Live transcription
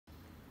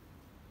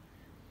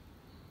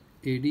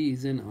AD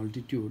is an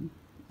altitude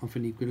of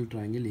an equilateral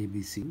triangle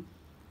ABC.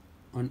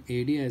 On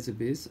AD as a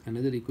base,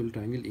 another equilateral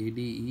triangle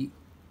ADE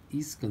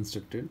is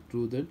constructed.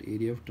 Prove that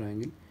area of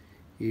triangle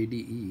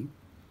ADE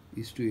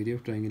is to area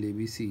of triangle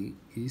ABC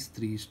is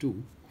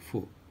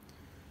 3:4.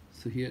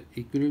 So here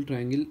equilateral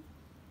triangle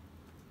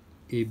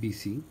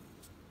ABC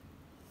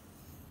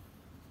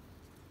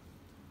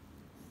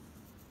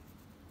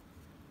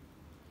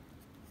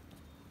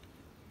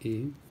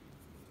ABC.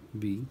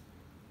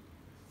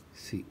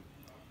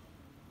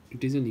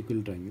 It is an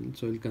equilateral triangle,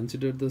 so I will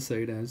consider the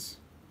side as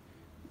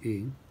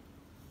A.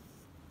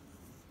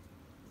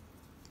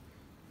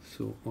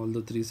 So all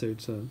the three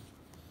sides are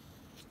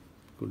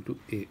equal to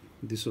A.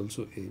 This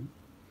also A,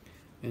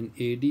 and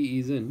AD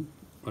is an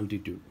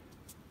altitude.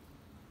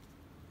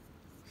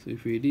 So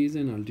if AD is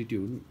an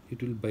altitude,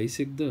 it will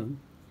bisect the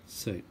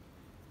side.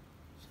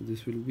 So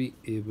this will be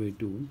A by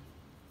 2.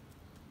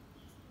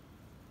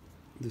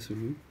 This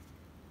will be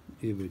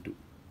A by 2.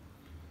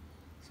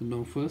 So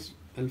now first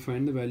I'll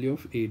find the value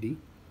of AD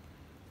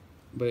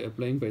by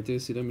applying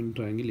Pythagoras theorem in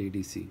triangle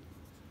ADC.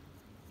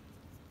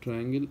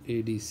 Triangle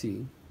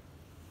ADC,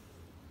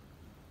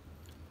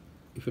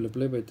 if I'll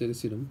apply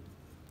Pythagoras theorem,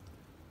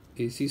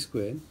 AC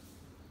square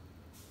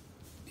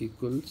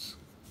equals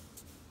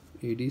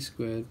AD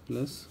square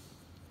plus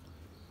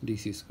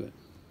DC square.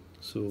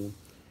 So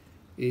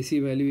AC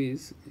value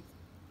is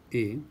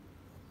A,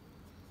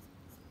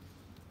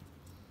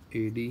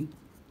 AD,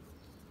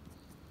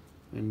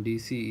 and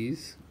DC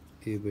is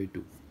A by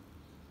 2.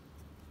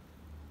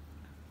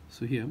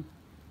 So here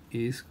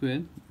A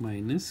square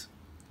minus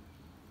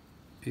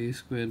A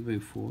square by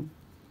 4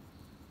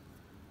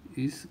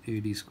 is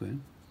AD square.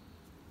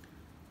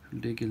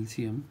 We'll take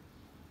LCM.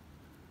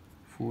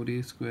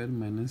 4A square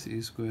minus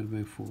A square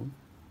by 4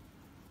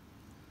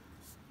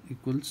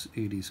 equals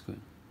AD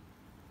square.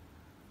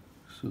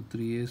 So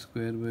 3A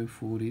square by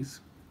 4 is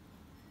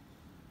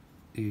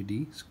AD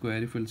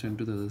square. If I'll send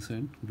to the other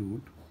side,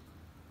 root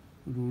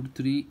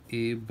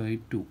 3A by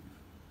 2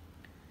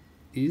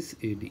 is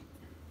AD.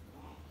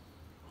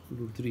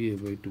 Root 3A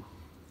by 2.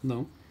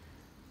 Now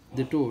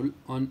they told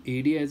on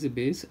AD as a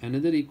base,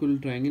 another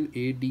equilateral triangle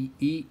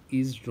ADE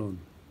is drawn,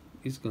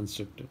 is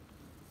constructed.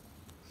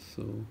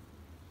 So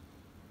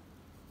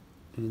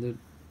another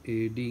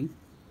ADE.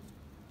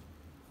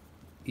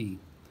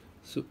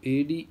 So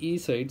ADE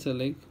sides are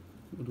like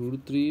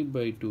root 3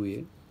 by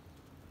 2A,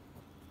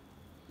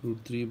 root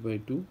 3 by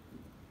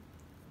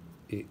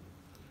 2A.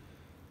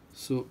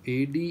 So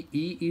ADE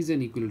is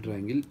an equilateral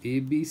triangle,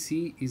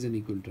 ABC is an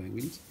equilateral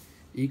triangle.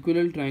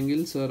 Equilateral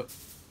triangles are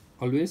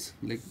always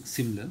like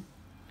similar.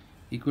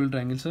 Equilateral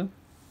triangles are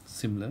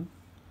similar.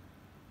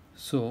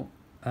 So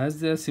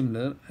as they are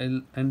similar,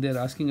 and they are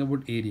asking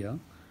about area,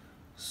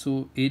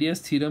 so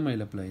area's theorem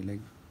I'll apply, like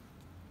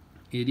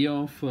area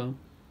of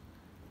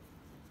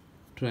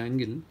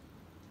triangle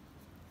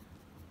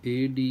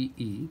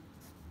ADE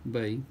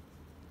by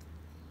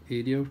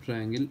area of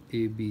triangle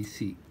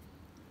ABC.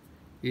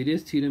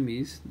 Area's theorem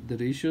is the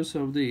ratios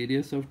of the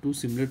areas of two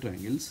similar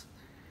triangles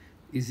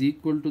is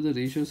equal to the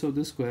ratios of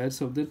the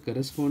squares of their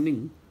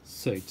corresponding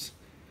sides.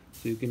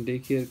 So you can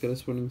take here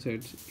corresponding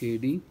sides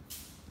AD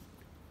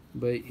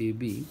by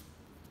AB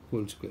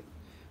whole square.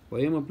 Why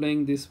I am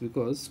applying this?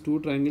 Because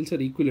two triangles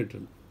are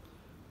equilateral.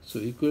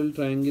 So equilateral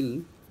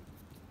triangle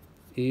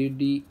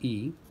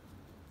ADE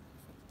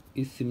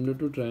is similar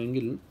to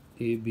triangle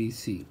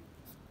ABC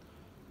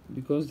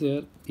because they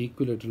are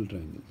equilateral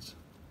triangles.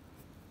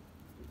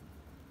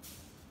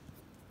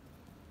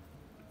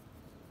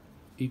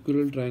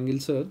 Equilateral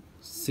triangles are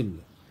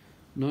similar.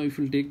 Now if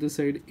you take the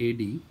side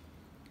AD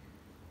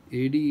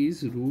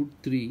is root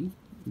 3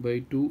 by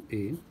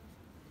 2A,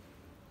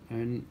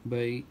 and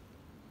by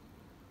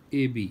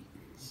AB,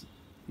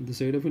 the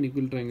side of an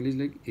equilateral triangle is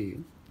like A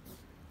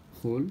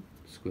whole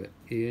square.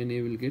 A and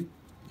A will get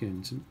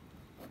cancelled.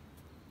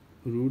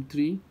 Root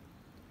 3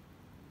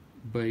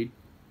 by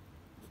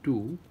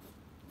 2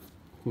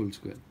 whole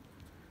square.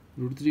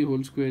 Root 3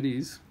 whole square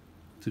is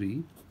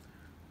 3.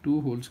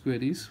 2 whole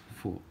square is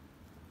 4.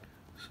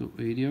 So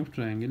area of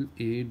triangle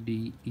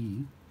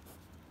ADE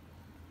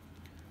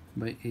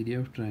by area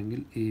of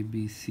triangle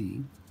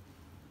ABC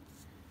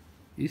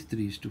is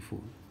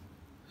 3:4.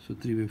 So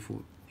 3 by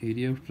 4.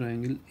 Area of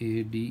triangle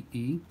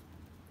ADE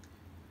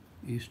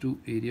is to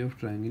area of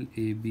triangle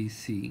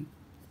ABC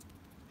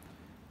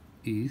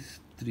is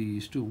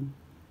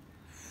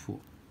 3:4.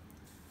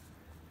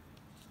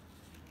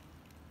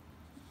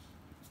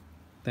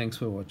 Thanks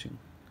for watching.